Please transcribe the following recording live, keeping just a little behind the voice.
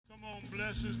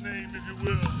bless his name if you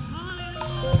will.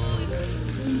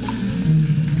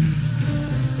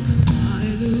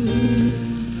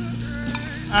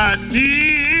 I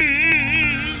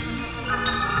need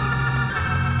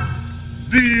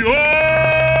the all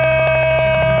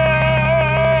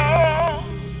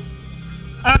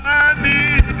I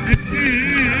need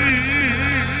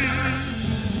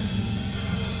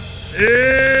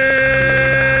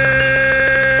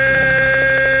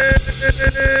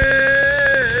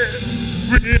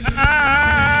every hour.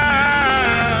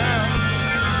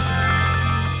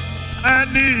 I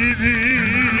need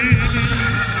thee.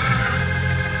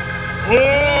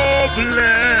 Oh,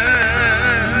 bless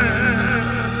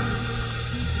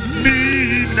me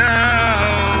now,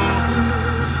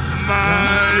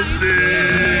 my Savior.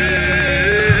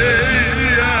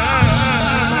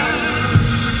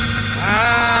 I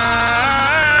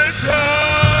come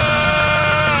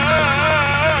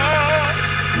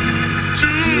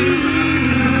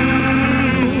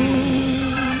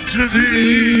to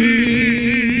thee.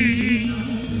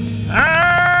 I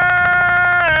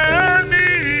need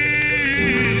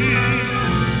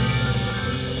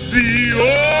thee, oh,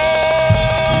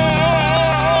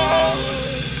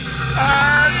 I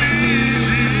need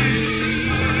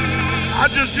thee. I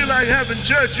just feel like having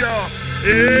church, y'all.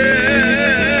 Every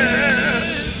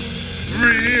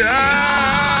hour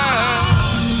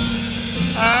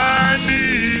I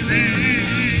need thee.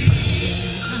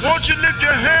 Won't you lift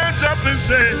your hands up and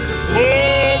say,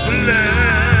 oh,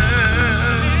 bless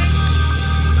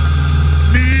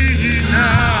me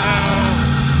now,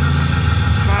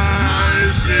 my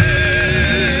Savior.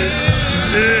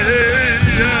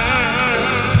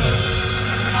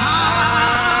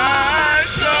 I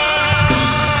come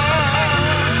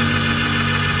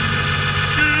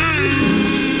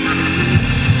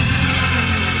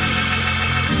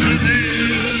to thee.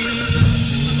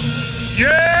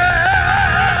 Yeah.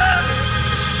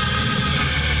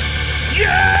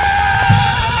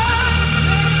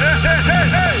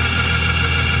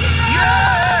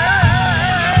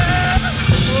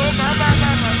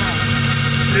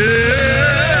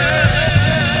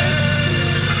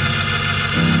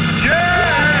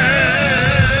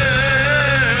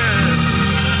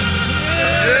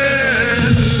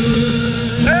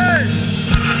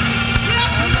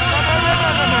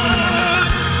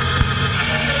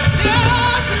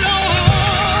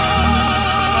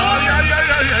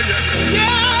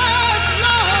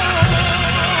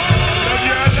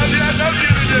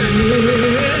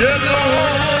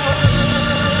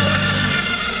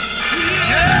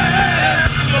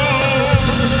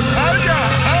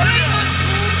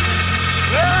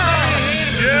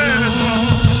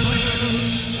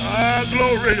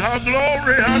 Glory, our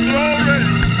glory, our glory.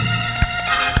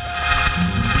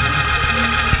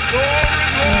 Glory,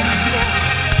 glory, glory.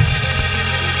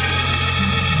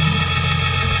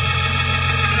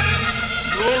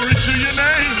 Glory to your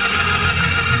name.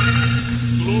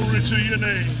 Glory to your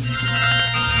name.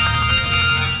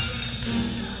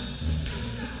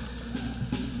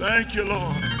 Thank you,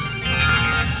 Lord.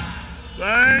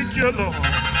 Thank you, Lord.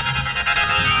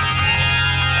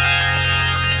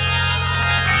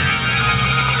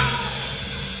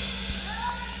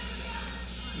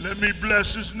 Let me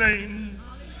bless his name.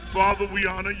 Father, we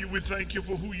honor you. We thank you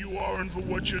for who you are and for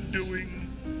what you're doing.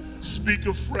 Speak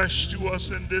afresh to us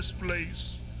in this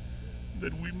place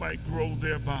that we might grow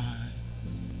thereby.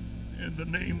 In the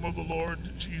name of the Lord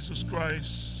Jesus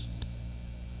Christ,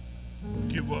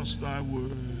 give us thy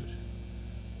word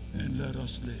and let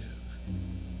us live.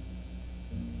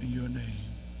 In your name,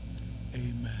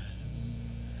 amen.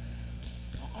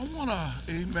 I want to,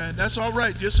 amen. That's all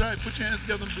right. Just all right. Put your hands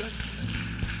together and bless your name.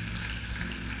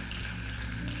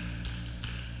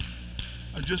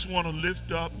 I just want to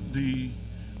lift up the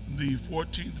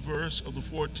 14th verse of the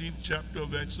 14th chapter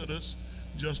of Exodus,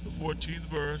 just the 14th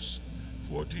verse,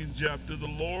 14th chapter. The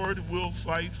Lord will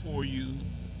fight for you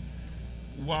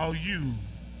while you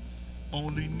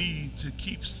only need to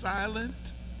keep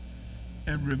silent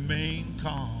and remain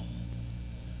calm.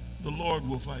 The Lord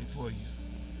will fight for you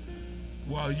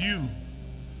while you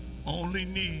only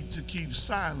need to keep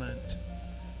silent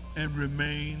and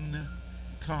remain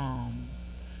calm.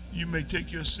 You may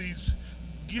take your seats.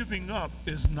 Giving up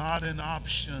is not an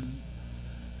option.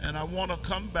 And I want to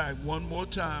come back one more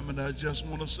time, and I just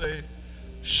want to say,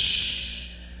 shh.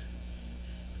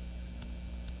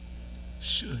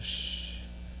 Shush.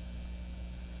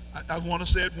 I want to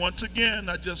say it once again.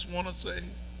 I just want to say,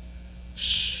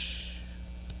 shh.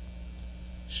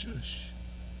 Shush.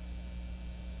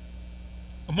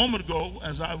 A moment ago,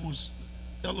 as I was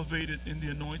elevated in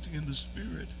the anointing in the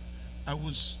Spirit, I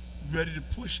was ready to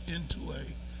push into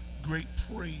a great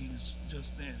praise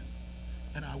just then.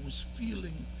 And I was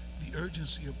feeling the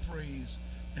urgency of praise.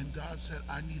 And God said,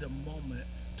 I need a moment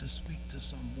to speak to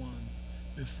someone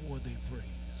before they praise.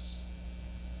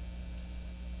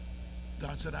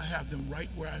 God said, I have them right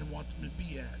where I want them to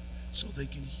be at so they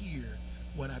can hear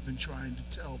what I've been trying to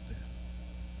tell them.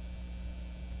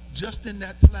 Just in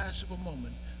that flash of a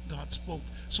moment, God spoke.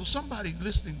 So somebody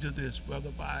listening to this,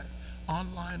 whether by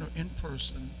online or in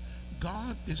person,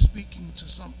 God is speaking to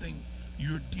something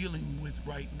you're dealing with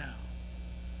right now.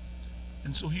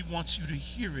 And so he wants you to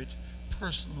hear it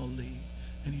personally,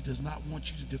 and he does not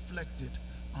want you to deflect it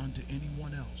onto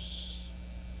anyone else.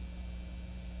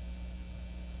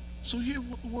 So hear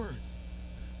what the word.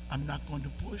 I'm not going to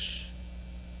push.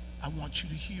 I want you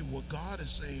to hear what God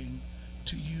is saying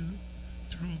to you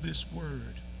through this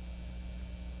word.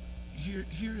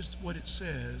 Here's what it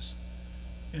says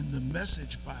in the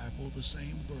Message Bible, the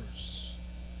same verse.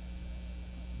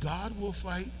 God will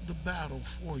fight the battle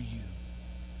for you,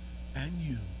 and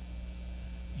you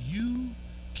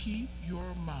keep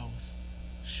your mouth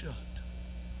shut.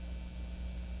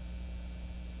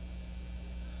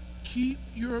 Keep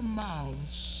your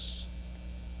mouths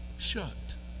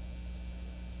shut.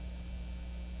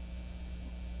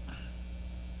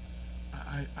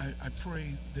 I pray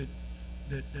that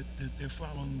they're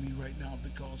following me right now,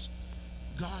 because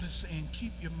God is saying,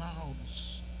 keep your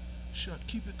mouths shut.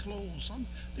 Keep it closed.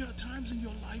 There are times in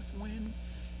your life when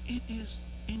it is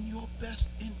in your best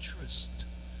interest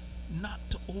not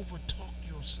to overtalk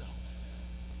yourself.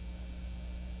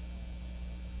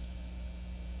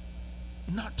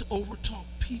 Not to overtalk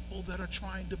people that are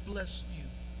trying to bless you.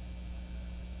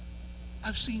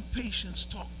 I've seen patients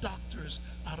talk doctors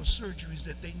out of surgeries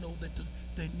that they know that the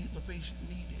patient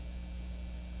needed.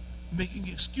 Making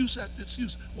excuse after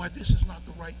excuse why this is not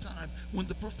the right time, when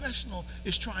the professional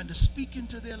is trying to speak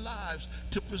into their lives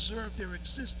to preserve their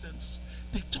existence.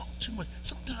 They talk too much.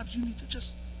 Sometimes you need to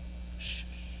just shh.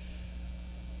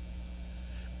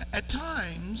 At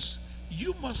times,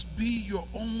 you must be your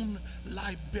own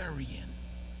librarian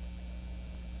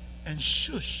and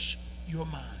shush your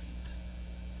mind.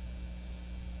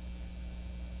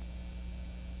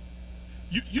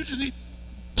 You just need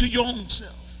to your own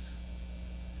self.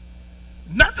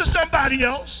 Not to somebody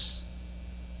else.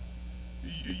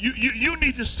 You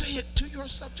need to say it to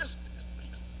yourself. Just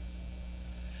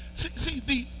see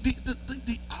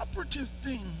the operative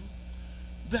thing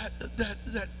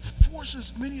that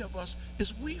forces many of us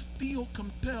is we feel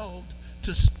compelled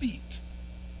to speak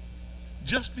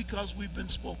just because we've been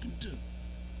spoken to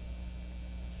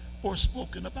or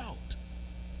spoken about.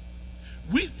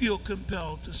 We feel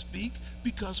compelled to speak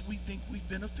because we think we've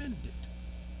been offended.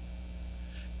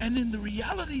 And then the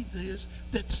reality is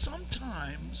that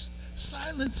sometimes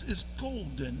silence is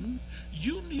golden.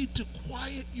 You need to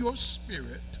quiet your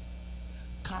spirit,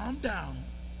 calm down,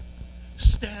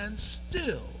 stand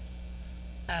still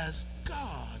as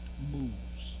God moves.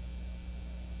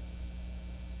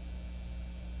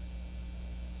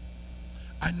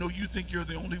 I know you think you're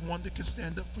the only one that can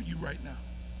stand up for you right now.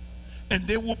 And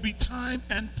there will be time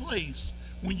and place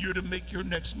when you're to make your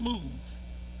next move.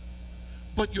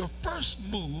 But your first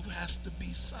move has to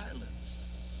be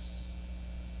silence.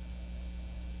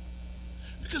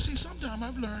 Because see, sometimes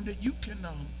I've learned that you can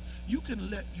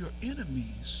let your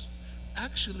enemies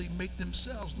actually make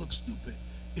themselves look stupid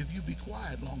if you be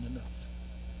quiet long enough.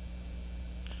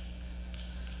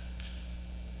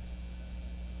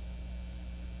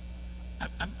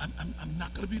 I'm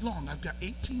not going to be long. I've got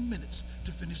 18 minutes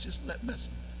to finish this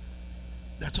lesson.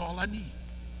 That's all I need.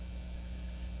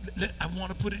 I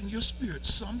want to put it in your spirit.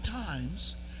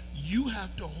 Sometimes you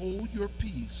have to hold your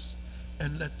peace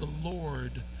and let the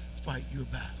Lord fight your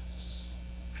battles.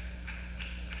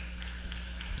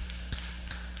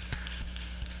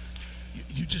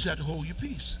 You just have to hold your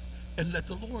peace and let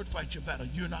the Lord fight your battle.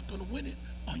 You're not going to win it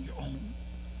on your own.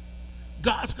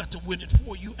 God's got to win it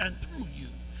for you and through you.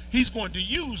 He's going to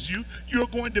use you. You're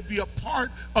going to be a part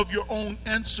of your own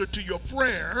answer to your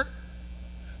prayer.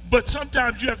 But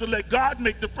sometimes you have to let God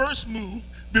make the first move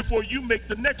before you make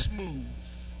the next move.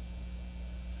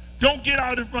 Don't get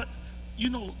out and run. You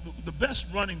know, the best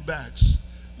running backs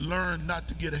learn not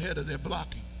to get ahead of their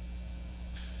blocking.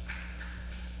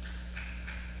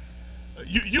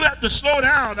 You have to slow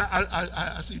down.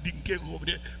 I see Deacon Cagle over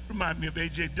there. Remind me of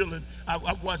A.J. Dillon.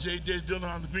 I've watched A.J. Dillon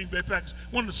on the Green Bay Packers.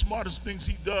 One of the smartest things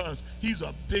he does, he's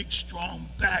a big, strong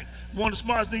back. One of the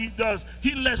smartest things he does,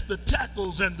 he lets the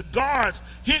tackles and the guards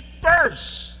hit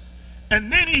first.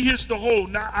 And then he hits the hole.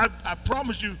 Now, I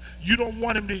promise you, you don't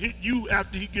want him to hit you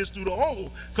after he gets through the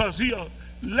hole, because he'll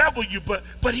level you.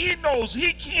 But he knows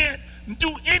he can't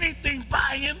do anything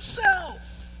by himself.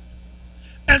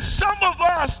 And some of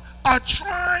us are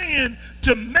trying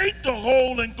to make the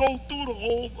hole and go through the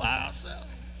hole by ourselves.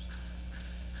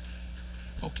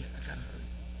 Okay, I gotta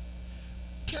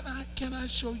hurry. Can I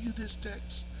show you this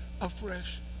text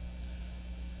afresh?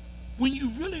 When you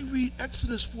really read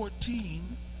Exodus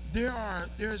 14,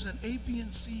 there's an A, B,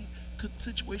 and C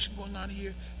situation going on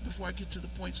here. Before I get to the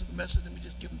points of the message, let me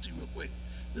just give them to you real quick.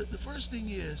 The first thing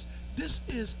is, this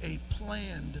is a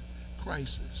planned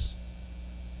crisis.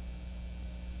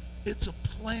 It's a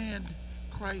planned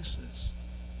crisis.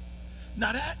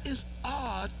 Now that is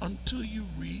odd until you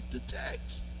read the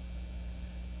text.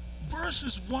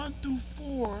 Verses 1 through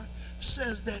 4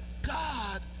 says that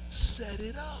God set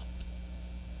it up.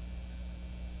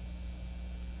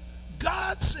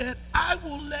 God said, I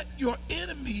will let your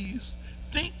enemies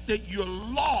think that you're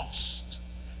lost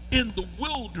in the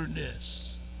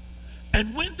wilderness.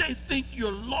 And when they think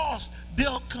you're lost,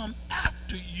 they'll come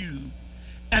after you.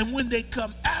 And when they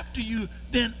come after you,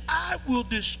 then I will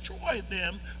destroy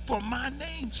them for my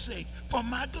name's sake, for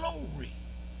my glory.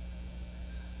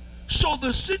 So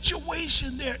the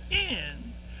situation they're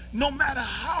in, no matter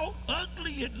how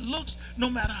ugly it looks, no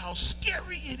matter how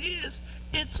scary it is,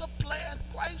 it's a planned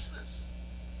crisis.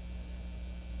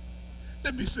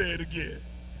 Let me say it again.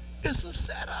 It's a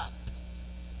setup.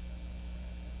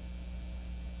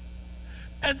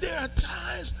 And there are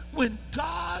times when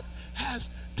God has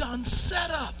done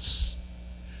setups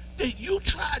that you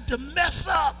tried to mess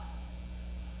up,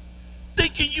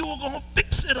 thinking you were going to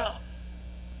fix it up.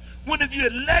 When if you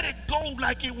had let it go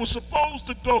like it was supposed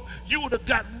to go, you would have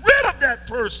gotten rid of that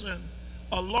person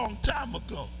a long time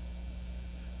ago.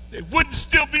 They wouldn't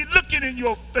still be looking in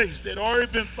your face. They'd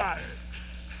already been fired.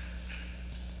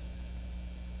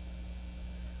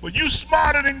 But you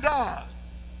smarter than God.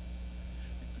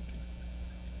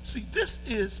 See, this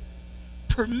is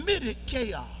permitted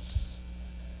chaos.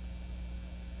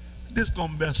 This is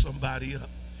going to mess somebody up.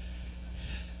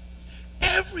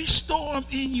 Every storm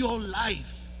in your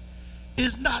life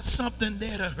is not something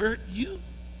that'll hurt you.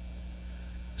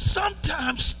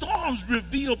 Sometimes storms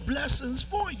reveal blessings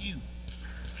for you.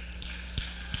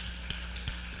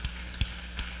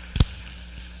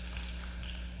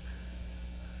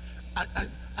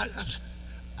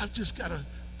 I've just got to,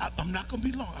 I'm not going to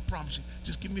be long, I promise you.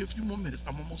 Just give me a few more minutes.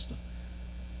 I'm almost done.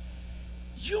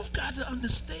 You've got to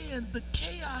understand the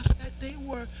chaos that they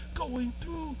were going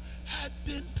through had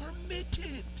been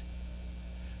permitted.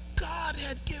 God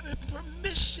had given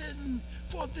permission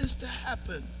for this to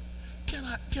happen. Can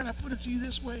I put it to you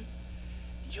this way?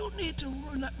 You need to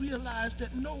realize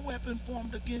that no weapon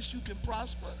formed against you can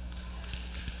prosper.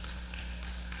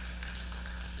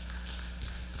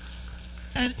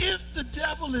 And if the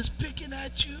devil is picking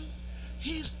at you,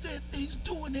 he's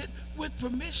doing it with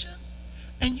permission.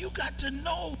 And you got to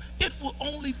know it will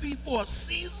only be for a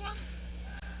season.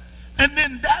 And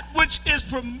then that which is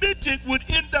permitted would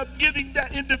end up getting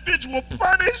that individual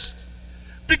punished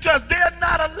because they're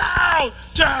not allowed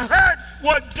to hurt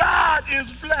what God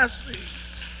is blessing.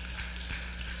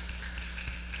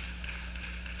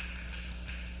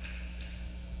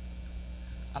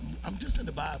 I'm just in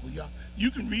the Bible, y'all.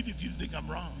 You can read it if you think I'm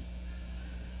wrong.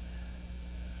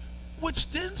 Which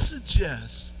then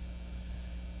suggests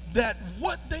that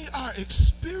what they are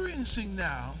experiencing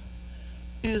now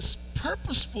is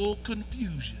purposeful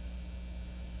confusion.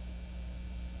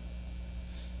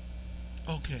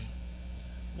 Okay,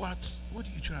 what are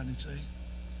you trying to say?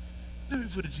 Let me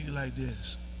put it to you like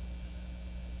this.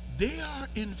 They are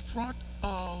in front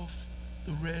of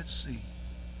the Red Sea.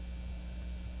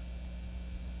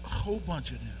 A whole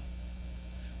bunch of them.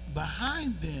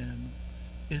 Behind them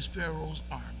is Pharaoh's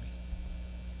army.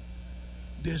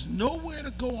 There's nowhere to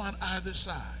go on either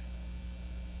side.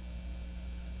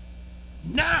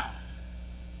 Now,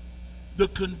 the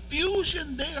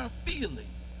confusion they are feeling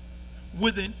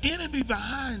with an enemy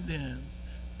behind them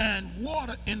and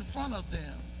water in front of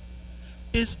them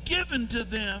is given to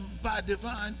them by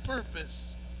divine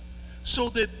purpose so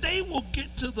that they will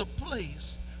get to the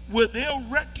place where they'll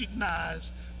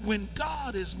recognize when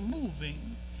God is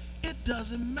moving, it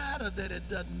doesn't matter that it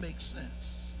doesn't make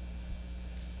sense.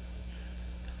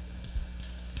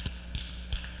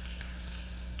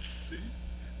 See,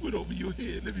 went over your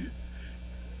head.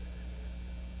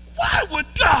 Why would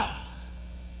God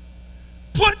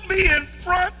put me in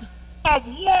front of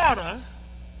water,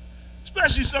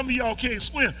 especially some of y'all can't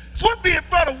swim, put me in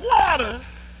front of water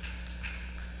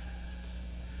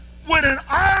with an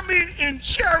army in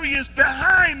chariots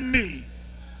behind me,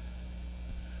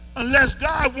 unless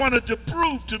God wanted to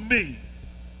prove to me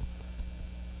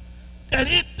that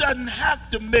it doesn't have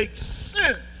to make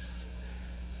sense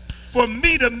for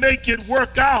me to make it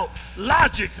work out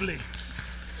logically.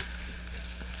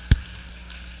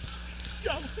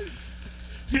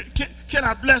 Can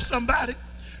I bless somebody?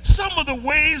 Some of the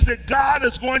ways that God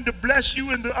is going to bless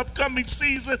you in the upcoming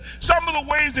season, some of the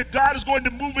ways that God is going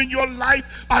to move in your life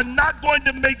are not going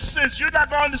to make sense. You're not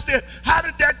going to understand, how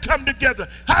did that come together?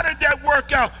 How did that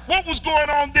work out? What was going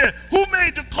on there? Who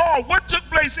made the call? What took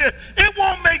place here? It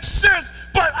won't make sense,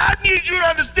 but I need you to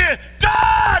understand,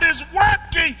 God is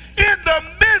working in the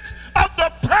midst of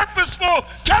the purposeful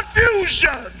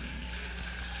confusion.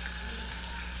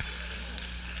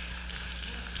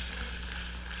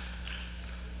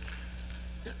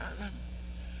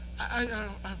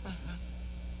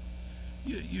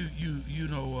 You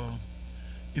know,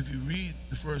 if you read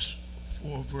the first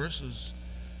 4 verses,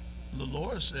 the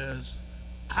Lord says,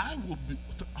 I will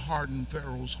harden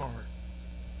Pharaoh's heart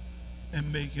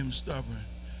and make him stubborn,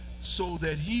 so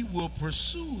that he will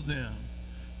pursue them,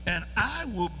 and I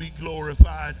will be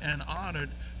glorified and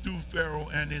honored through Pharaoh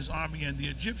and his army, and the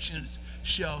Egyptians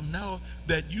shall know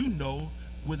that you know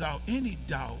without any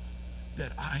doubt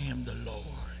that I am the Lord.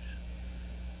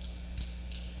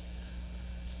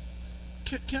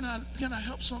 Can I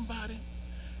help somebody?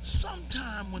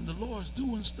 Sometime when the Lord's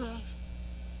doing stuff,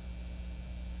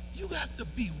 you have to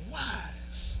be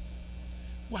wise.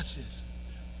 Watch this.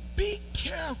 Be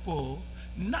careful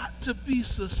not to be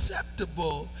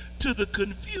susceptible to the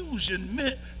confusion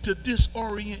meant to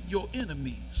disorient your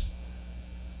enemies.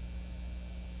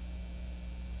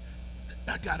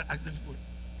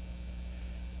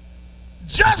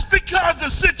 Just because the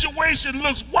situation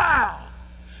looks wild,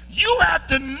 you have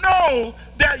to know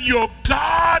that your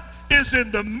God is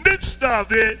in the midst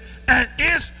of it, and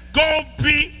it's going to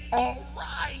be all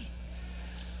right.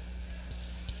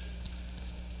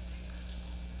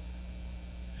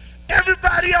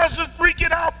 Everybody else is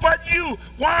freaking out but you.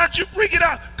 Why aren't you freaking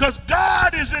out? Because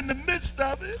God is in the midst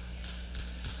of it.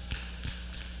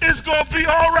 It's going to be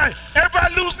all right.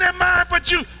 Everybody losing their mind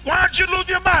but you. Why aren't you losing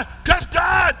your mind? Because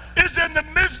God is in the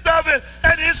midst of it,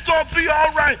 and it's going to be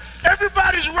all right.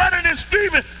 Everybody's running and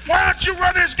screaming. Why aren't you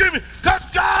running and screaming? Because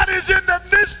God is in the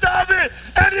midst of it,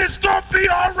 and it's going to be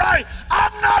all right.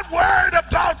 I'm not worried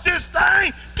about this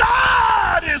thing.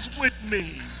 God is with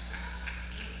me.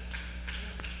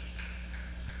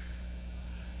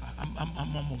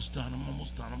 I'm almost done. I'm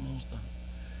almost done.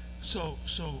 So,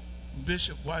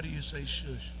 Bishop, why do you say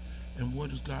shush? And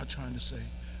what is God trying to say?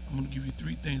 I'm going to give you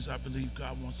 3 things I believe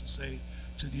God wants to say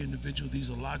to the individual. These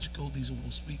are logical. These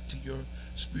will speak to your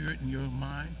spirit and your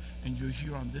mind. And you're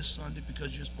here on this Sunday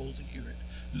because you're supposed to hear it.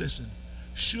 Listen,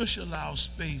 shush allows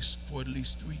space for at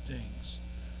least 3 things.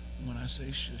 When I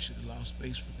say shush, it allows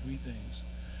space for 3 things.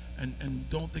 And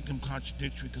don't think I'm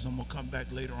contradictory, because I'm going to come back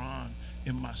later on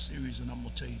in my series and I'm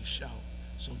going to tell you to shout.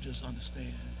 So just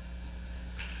understand.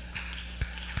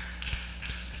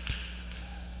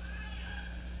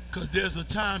 Because there's a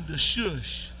time to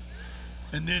shush,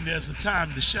 and then there's a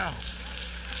time to shout.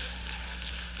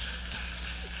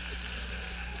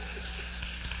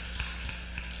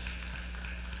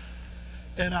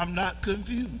 And I'm not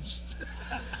confused.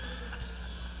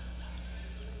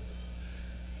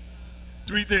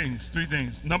 3 things.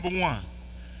 Number one,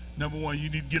 you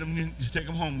need to get them in, take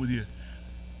them home with you.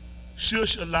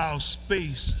 Shush allows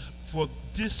space for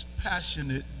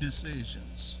dispassionate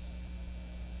decisions.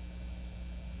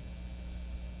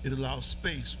 It allows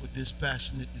space for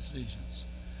dispassionate decisions.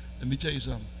 Let me tell you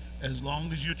something. As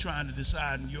long as you're trying to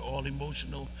decide and you're all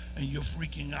emotional and you're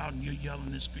freaking out and you're yelling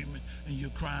and screaming and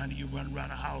you're crying and you're running around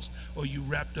the house, or you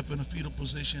wrapped up in a fetal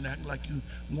position acting like you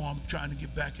warm, trying to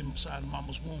get back inside of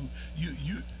mama's womb,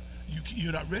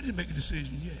 you're not ready to make a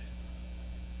decision yet.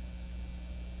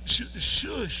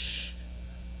 Shush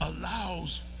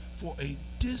allows for a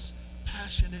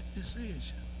dispassionate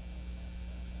decision.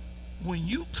 When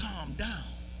you calm down,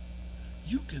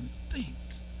 you can think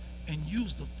and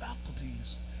use the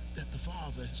faculties that the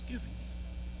Father has given you.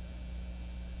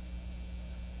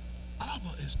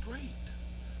 Abba is great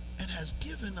and has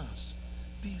given us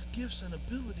these gifts and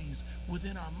abilities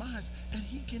within our minds, and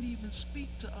he can even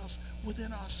speak to us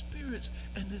within our spirits.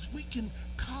 And as we can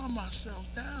calm ourselves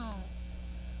down,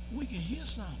 we can hear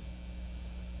something.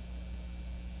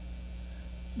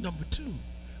 Number 2,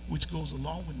 which goes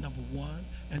along with number 1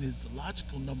 and is the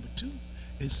logical number 2,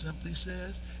 it simply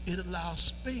says it allows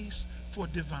space for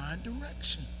divine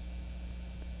direction.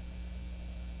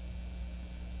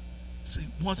 See,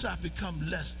 once I become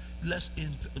less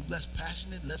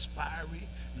passionate, less fiery,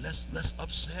 less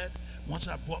upset, once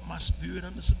I brought my spirit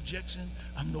under subjection,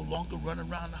 I'm no longer running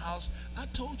around the house. I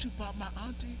told you about my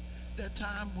auntie that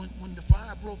time when the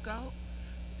fire broke out.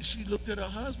 she looked at her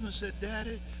husband and said,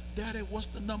 Daddy, what's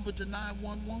the number to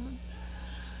 911?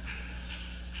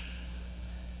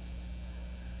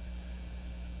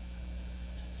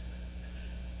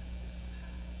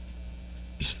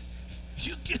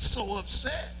 You get so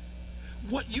upset.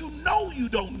 What you know you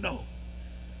don't know.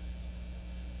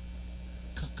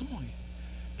 Come on.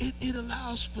 It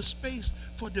allows for space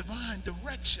for divine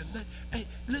direction. Hey,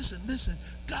 listen.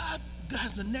 God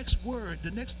has the next word,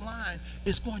 the next line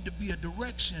is going to be a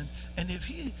direction. And if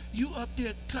you up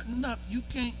there cutting up, you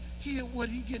can't hear what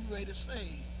he getting ready to say.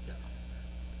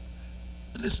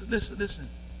 Listen.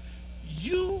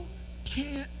 You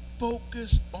can't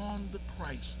focus on the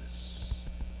crisis.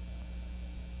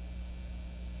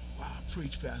 Wow,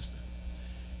 preach, Pastor.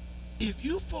 If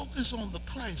you focus on the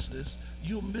crisis,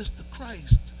 you'll miss the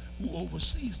Christ who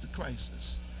oversees the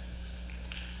crisis.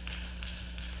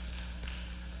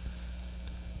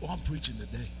 Oh, I'm preaching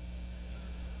today.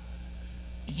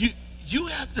 You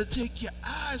have to take your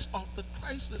eyes off the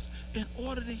crisis in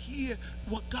order to hear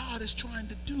what God is trying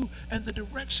to do and the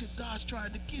direction God's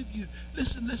trying to give you.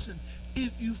 Listen.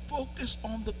 If you focus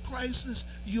on the crisis,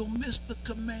 you'll miss the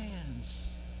commands.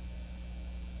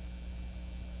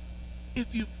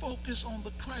 If you focus on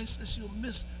the crisis, you'll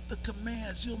miss the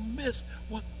commands. You'll miss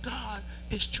what God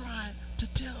is trying to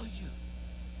tell you.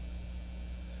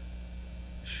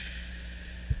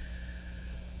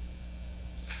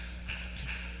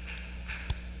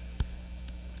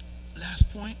 Last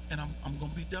point, and I'm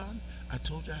going to be done. I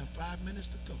told you I have 5 minutes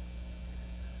to go.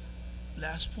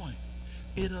 Last point.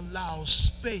 It allows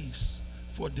space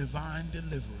for divine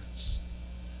deliverance.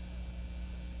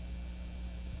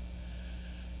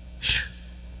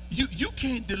 You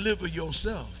can't deliver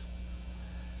yourself,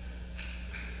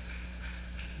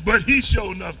 but he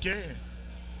sure enough can.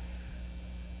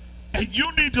 And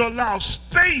you need to allow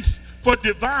space for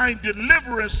divine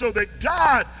deliverance so that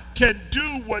God can do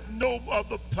what no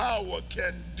other power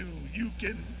can do. You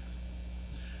can.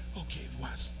 Okay,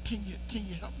 watch. Can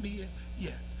you help me here?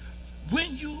 Yeah.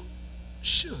 When you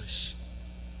shush,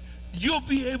 you'll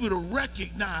be able to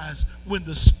recognize when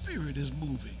the Spirit is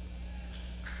moving.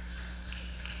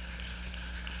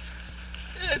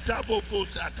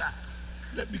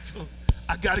 Let me close.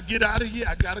 I got to get out of here.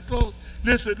 I got to close.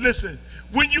 Listen.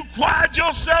 When you quiet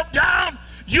yourself down,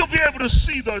 you'll be able to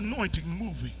see the anointing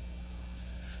moving.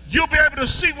 You'll be able to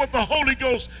see what the Holy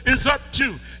Ghost is up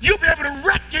to. You'll be able to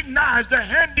recognize the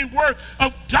handiwork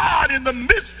of God in the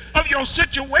midst of your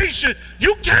situation.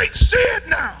 You can't see it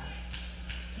now.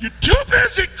 You're too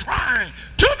busy crying,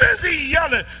 too busy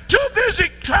yelling, too busy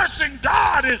cursing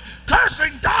God and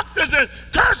cursing doctors and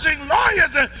cursing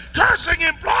lawyers and cursing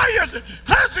employers and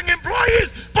cursing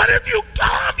employees. But if you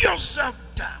calm yourself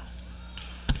down,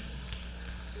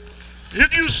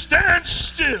 if you stand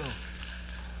still,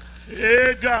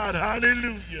 hey God,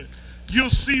 hallelujah,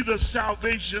 you'll see the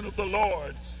salvation of the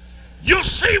Lord. You'll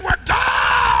see what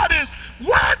God is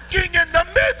working in the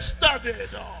midst of it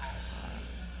all.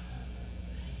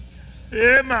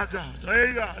 Hey, my God.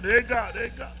 Hey, God.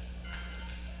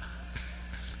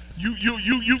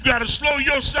 You've got to slow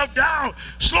yourself down,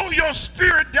 slow your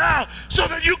spirit down so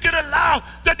that you can allow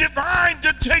the divine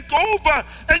to take over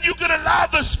and you can allow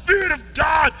the Spirit of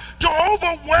God to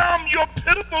overwhelm your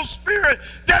pitiful spirit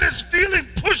that is feeling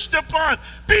pushed upon,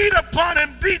 beat upon,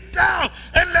 and beat down,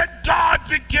 and let God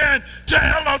begin to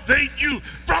elevate you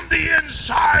from the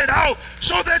inside out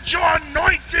so that your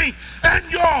anointing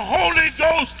and your Holy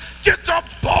Ghost gets a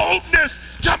boldness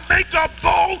to make a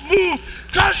bold move,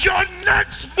 because your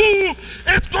next move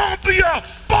is going to be a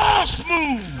boss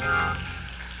move.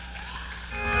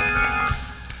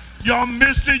 Y'all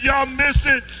miss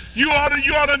it. You ought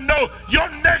to know your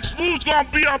next move's going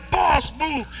to be a boss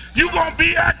move. You're going to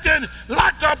be acting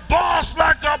like a boss.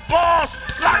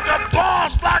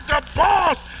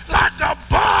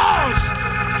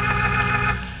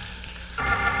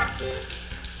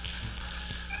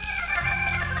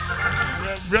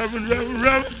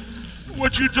 Reverend,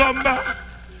 what you talking about?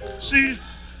 See,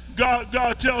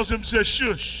 God tells him, says,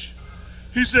 shush.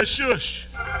 He said, shush.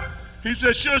 He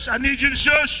said, shush, I need you to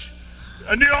shush.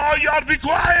 I need all y'all to be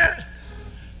quiet.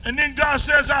 And then God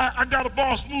says, I got a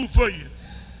boss move for you.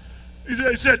 He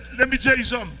said, let me tell you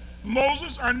something.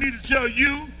 Moses, I need to tell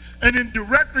you and then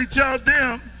directly tell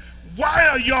them, why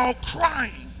are y'all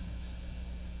crying?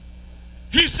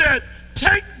 He said,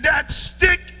 take that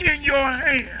stick in your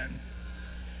hand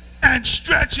and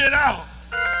stretch it out.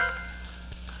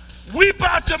 We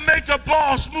about to make a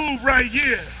boss move right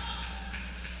here.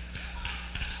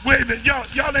 Wait a minute,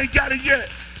 y'all ain't got it yet.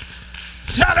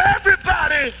 Tell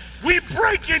everybody we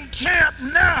breaking camp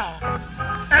now.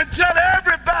 And tell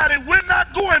everybody we're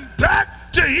not going back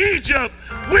to Egypt.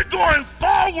 We're going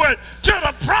forward to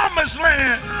the promised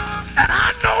land. And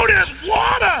I know there's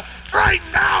water right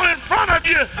now in front of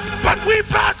you, but we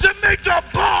about to make a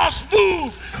boss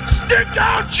move. Stick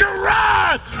out your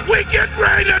rod. We get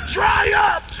ready to dry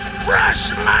up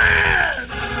fresh land.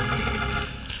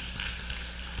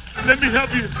 Let me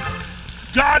help you.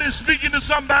 God is speaking to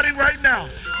somebody right now.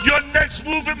 Your next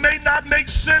move, it may not make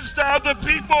sense to other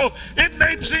people. It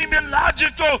may seem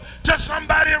illogical to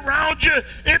somebody around you.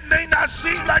 It may not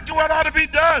seem like what ought to be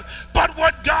done. But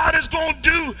what God is going to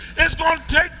do is going to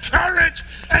take courage,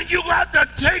 and you have to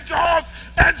take off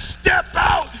and step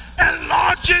out and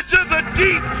launch into the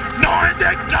deep, knowing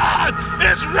that God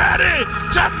is ready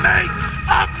to make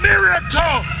a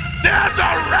miracle. There's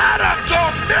a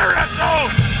radical miracle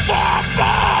for a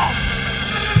boss.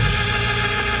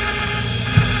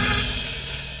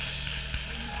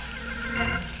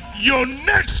 Your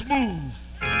next move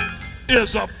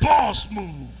is a boss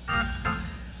move.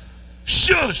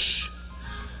 Shush.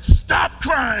 Stop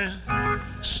crying.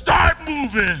 Start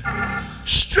moving.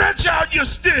 Stretch out your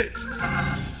stick,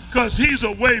 because he's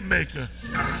a way maker.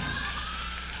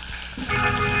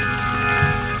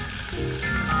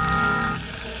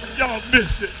 Y'all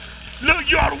miss it.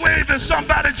 Look, you ought to wave at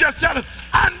somebody. Just tell him,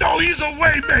 I know he's a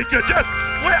way maker.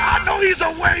 I know he's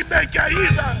a way maker.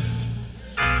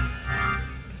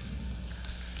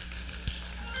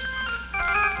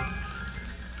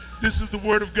 This is the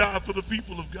word of God for the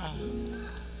people of God.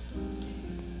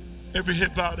 Every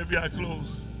head bowed, every eye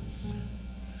closed.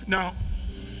 Now,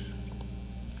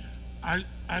 I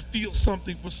feel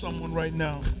something for someone right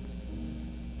now.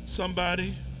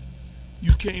 Somebody,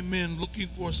 you came in looking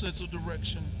for a sense of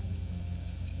direction.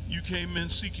 You came in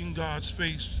seeking God's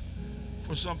face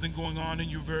for something going on in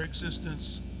your very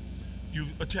existence. You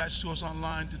attached to us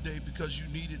online today because you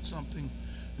needed something.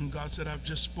 And God said, I've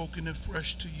just spoken it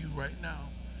fresh to you right now.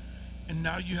 And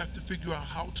now you have to figure out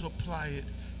how to apply it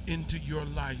into your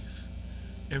life.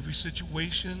 Every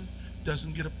situation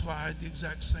doesn't get applied the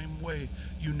exact same way.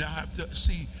 You now have to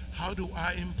see, how do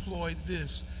I employ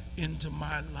this into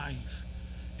my life?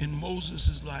 In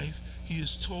Moses' life, he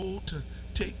is told to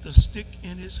take the stick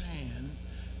in his hand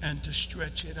and to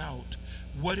stretch it out.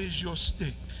 What is your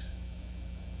stick?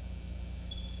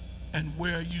 And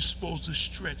where are you supposed to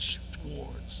stretch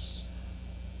towards?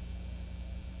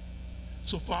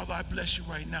 So, Father, I bless you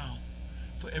right now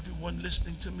for everyone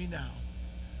listening to me now,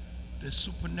 that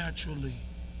supernaturally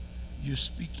you're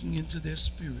speaking into their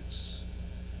spirits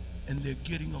and they're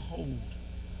getting a hold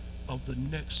of the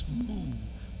next move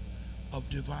of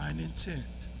divine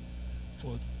intent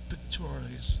for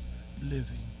victorious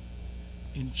living.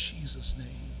 In Jesus'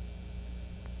 name.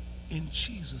 In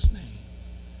Jesus' name.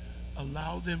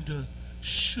 Allow them to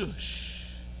shush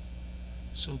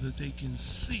so that they can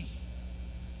see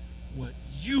what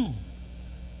you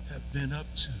have been up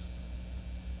to.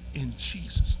 In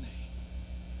Jesus' name.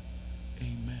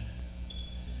 Amen.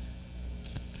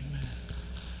 Amen.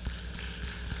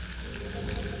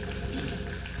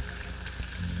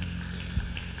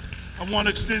 I want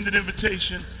to extend an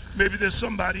invitation. Maybe there's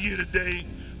somebody here today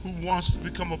who wants to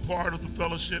become a part of the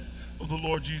fellowship of the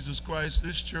Lord Jesus Christ,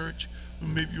 this church. Or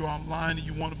maybe you're online and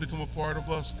you want to become a part of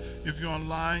us. If you're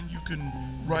online, you can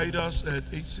write us at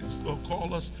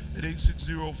call us at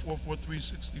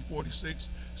 860-443-6046,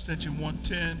 extension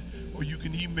 110, or you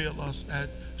can email us at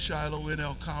Shiloh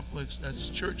NL Complex. That's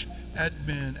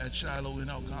churchadmin at Shiloh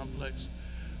NL Complex.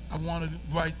 I want to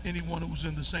invite anyone who's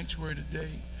in the sanctuary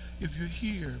today, if you're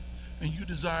here and you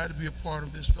desire to be a part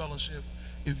of this fellowship,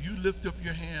 if you lift up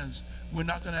your hands, we're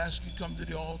not going to ask you to come to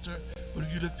the altar, but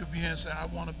if you lift up your hands and say, I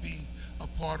want to be a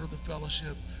part of the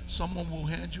fellowship, someone will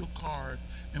hand you a card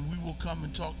and we will come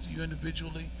and talk to you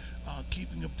individually,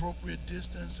 keeping appropriate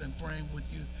distance and praying with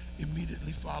you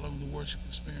immediately following the worship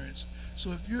experience.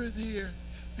 So if you're there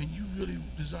and you really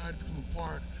desire to become a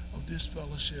part of this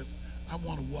fellowship, I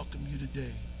want to welcome you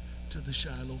today to the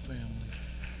Shiloh family.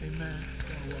 Amen. I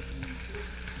want to welcome you.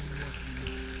 I want to welcome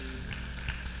you.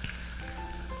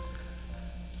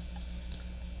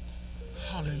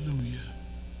 Hallelujah.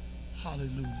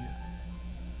 Hallelujah.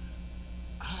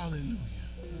 Hallelujah.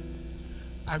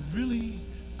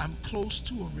 I'm close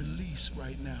to a release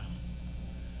right now,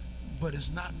 but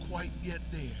it's not quite yet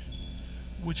there,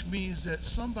 which means that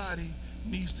somebody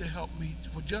needs to help me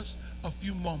for just a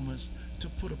few moments to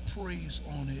put a praise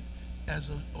on it as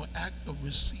an act of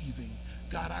receiving.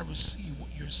 God, I receive what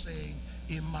you're saying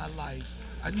in my life.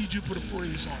 I need you to put a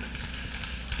praise on it.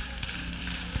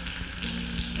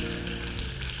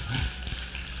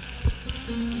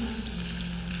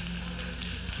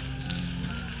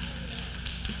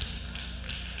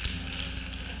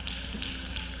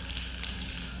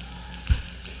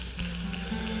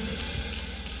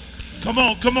 Come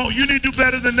on, come on. You need to do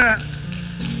better than that.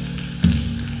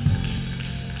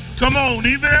 Come on,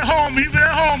 even at home, even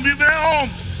at home, even at home.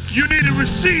 You need to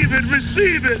receive it,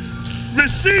 receive it,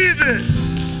 receive it.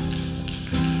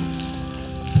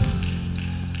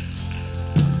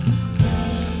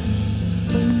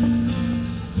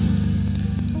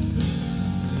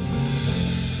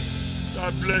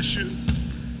 God bless you.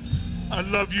 I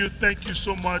love you. Thank you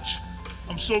so much.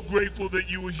 I'm so grateful that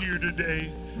you were here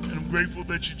today, and I'm grateful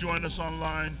that you joined us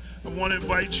online. I want to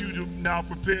invite you to now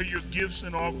prepare your gifts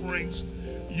and offerings.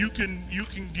 You can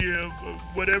give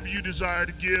whatever you desire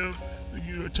to give,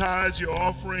 your tithes, your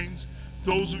offerings.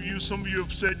 Those of you, some of you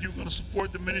have said you're going to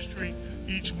support the ministry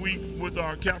each week with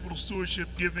our capital stewardship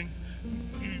giving.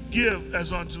 You give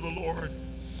as unto the Lord.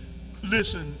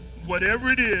 Listen, whatever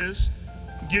it is,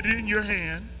 get it in your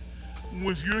hand.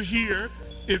 If you're here,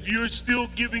 if you're still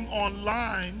giving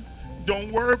online,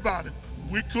 don't worry about it.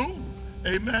 We're cool.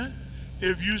 Amen.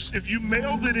 If you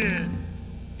mailed it in,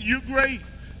 you're great.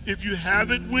 If you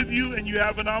have it with you and you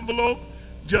have an envelope,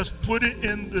 just put it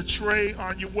in the tray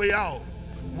on your way out.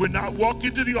 We're not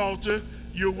walking to the altar.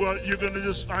 You're going to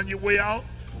just, on your way out,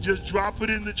 just drop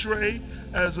it in the tray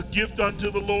as a gift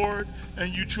unto the Lord,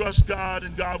 and you trust God,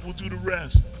 and God will do the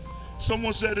rest.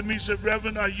 Someone said to me, said,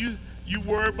 Reverend, are you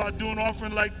worried about doing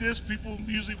offering like this? People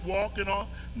usually walk and all.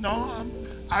 No,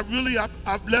 I've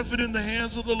left it in the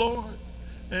hands of the Lord.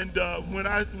 And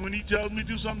when he tells me to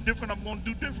do something different, I'm going to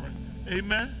do different.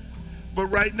 Amen. But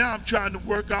right now I'm trying to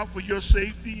work out for your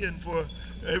safety and for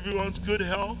everyone's good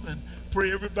health, and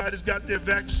pray everybody's got their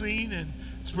vaccine, and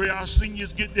pray our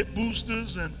seniors get their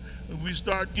boosters, and we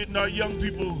start getting our young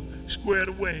people squared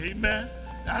away. Amen.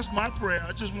 That's my prayer.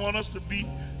 I just want us to be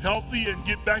healthy and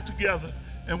get back together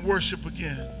and worship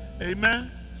again.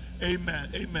 Amen. Amen.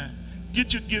 Amen.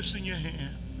 Get your gifts in your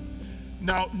hand.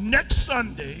 Now, next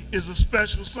Sunday is a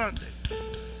special Sunday.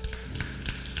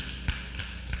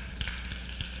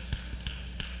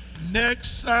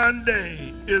 Next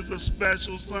Sunday is a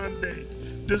special Sunday.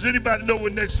 Does anybody know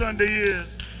what next Sunday is?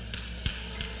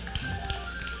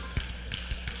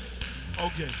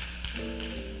 Okay.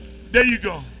 There you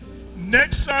go.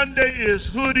 Next Sunday is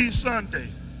Hoodie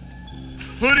Sunday.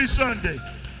 Hoodie Sunday.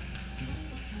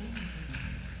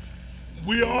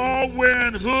 We are all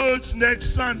wearing hoods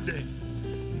next Sunday.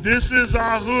 This is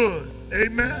our hood.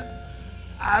 Amen.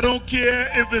 I don't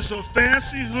care if it's a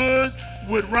fancy hood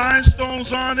with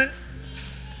rhinestones on it,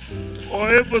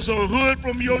 or if it's a hood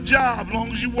from your job, as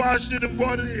long as you washed it and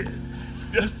brought it in.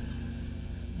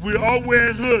 We're all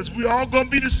wearing hoods. We're all going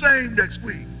to be the same next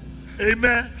week.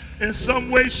 Amen. In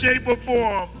some way, shape, or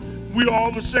form, we're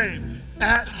all the same.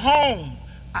 At home,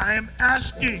 I am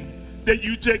asking that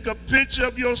you take a picture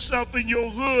of yourself in your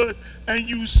hood and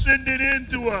you send it in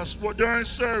to us during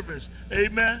service.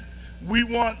 Amen. We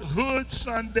want Hood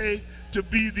Sunday to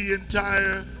be the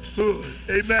entire hood.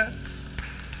 Amen.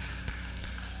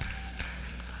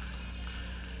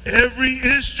 Every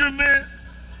instrument,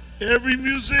 every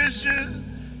musician,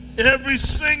 every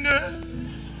singer.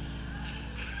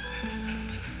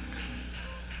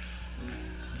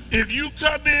 If you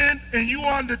come in and you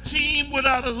on the team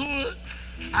without a hood,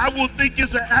 I will think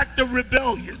it's an act of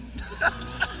rebellion.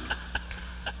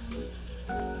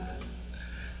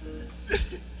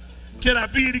 Can I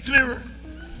be any clearer?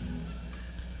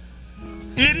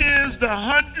 It is the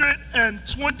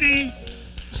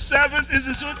 127th, is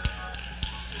it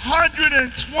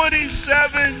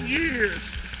 127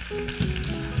 years.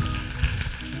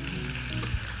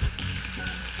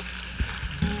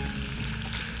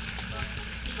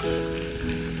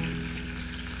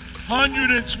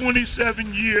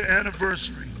 $127-year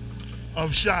anniversary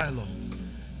of Shiloh.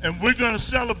 And we're going to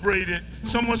celebrate it.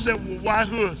 Someone said, well, why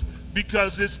hoods?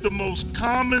 Because it's the most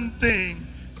common thing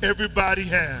everybody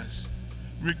has,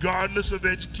 regardless of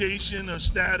education or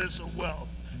status or wealth.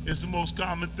 It's the most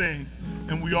common thing.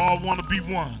 And we all want to be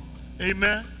one.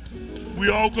 Amen? We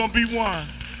all going to be one.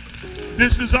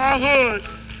 This is our hood.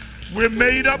 We're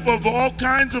made up of all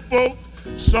kinds of folk,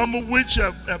 some of which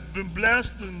have been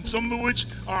blessed, and some of which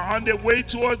are on their way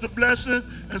towards the blessing,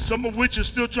 and some of which are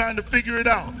still trying to figure it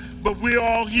out. But we're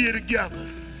all here together.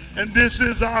 And this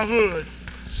is our hood.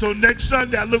 So next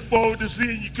Sunday, I look forward to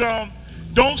seeing you come.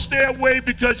 Don't stay away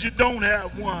because you don't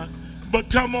have one, but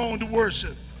come on to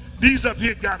worship. These up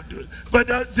here got to do it.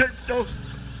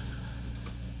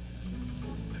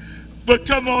 But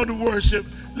come on to worship.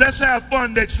 Let's have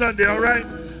fun next Sunday, all right?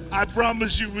 I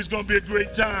promise you it's going to be a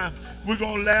great time. We're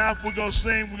going to laugh, we're going to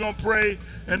sing, we're going to pray,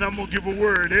 and I'm going to give a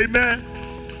word. Amen?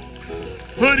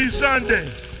 Hoodie Sunday.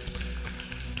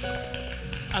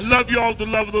 I love you all with the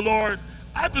love of the Lord.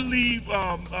 I believe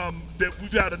that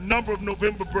we've had a number of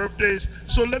November birthdays.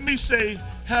 So let me say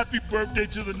happy birthday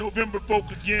to the November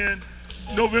folk again.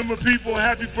 November people,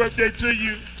 happy birthday to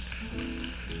you.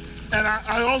 And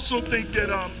I also think that,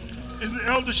 is it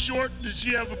Elder Short? Did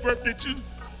she have a birthday too?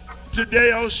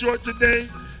 Today, Elder Short today.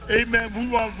 Amen. We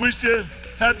want to wish you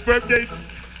happy birthday.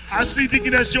 I see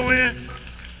Deaconess Joanne.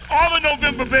 All the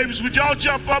November babies, would y'all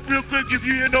jump up real quick if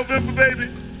you're a November baby?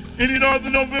 Any other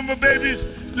November babies?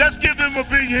 Let's give them a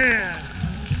big hand.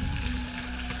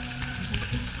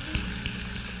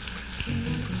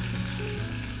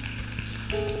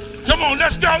 Come on,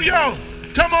 let's go, yo.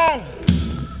 Come on.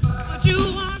 But you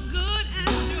are good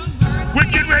and your mercy.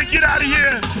 We're getting ready to get out of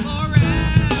here.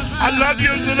 I love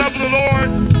you in the love of the Lord.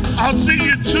 I'll see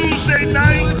you Tuesday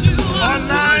night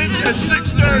online at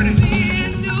 6:30.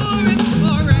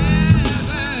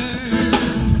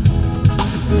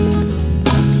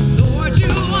 Lord, you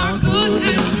are good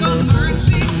and your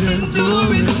mercy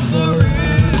endureth forever.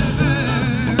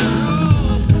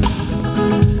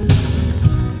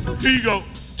 Here you go.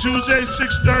 Tuesday,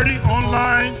 6:30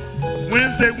 online.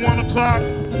 Wednesday, 1 o'clock.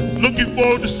 Looking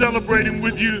forward to celebrating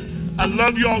with you. I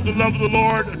love you all, the love of the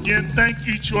Lord. Again, thank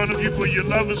each one of you for your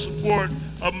love and support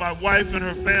of my wife and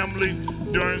her family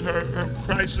during her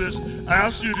crisis. I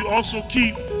ask you to also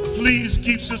please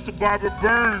keep Sister Barbara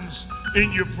Burns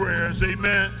in your prayers.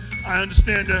 Amen. I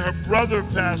understand that her brother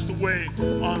passed away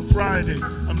on Friday.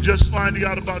 I'm just finding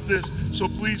out about this. So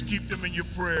please keep them in your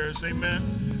prayers. Amen.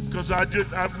 Because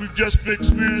we've just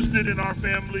experienced it in our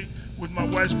family with my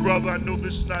wife's brother. I know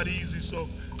this is not easy, so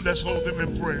let's hold them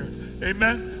in prayer.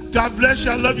 Amen. God bless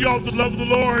you. I love you all with the love of the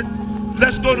Lord.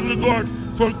 Let's go to the Lord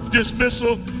for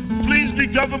dismissal. Please be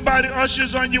governed by the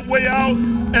ushers on your way out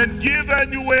and give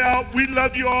on your way out. We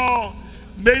love you all.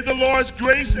 May the Lord's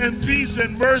grace and peace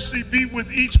and mercy be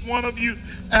with each one of you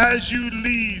as you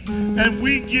leave. And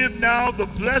we give now the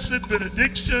blessed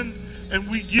benediction, and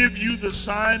we give you the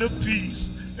sign of peace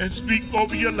and speak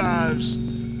over your lives.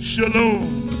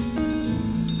 Shalom.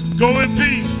 Go in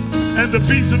peace, and the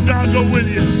peace of God go with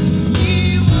you.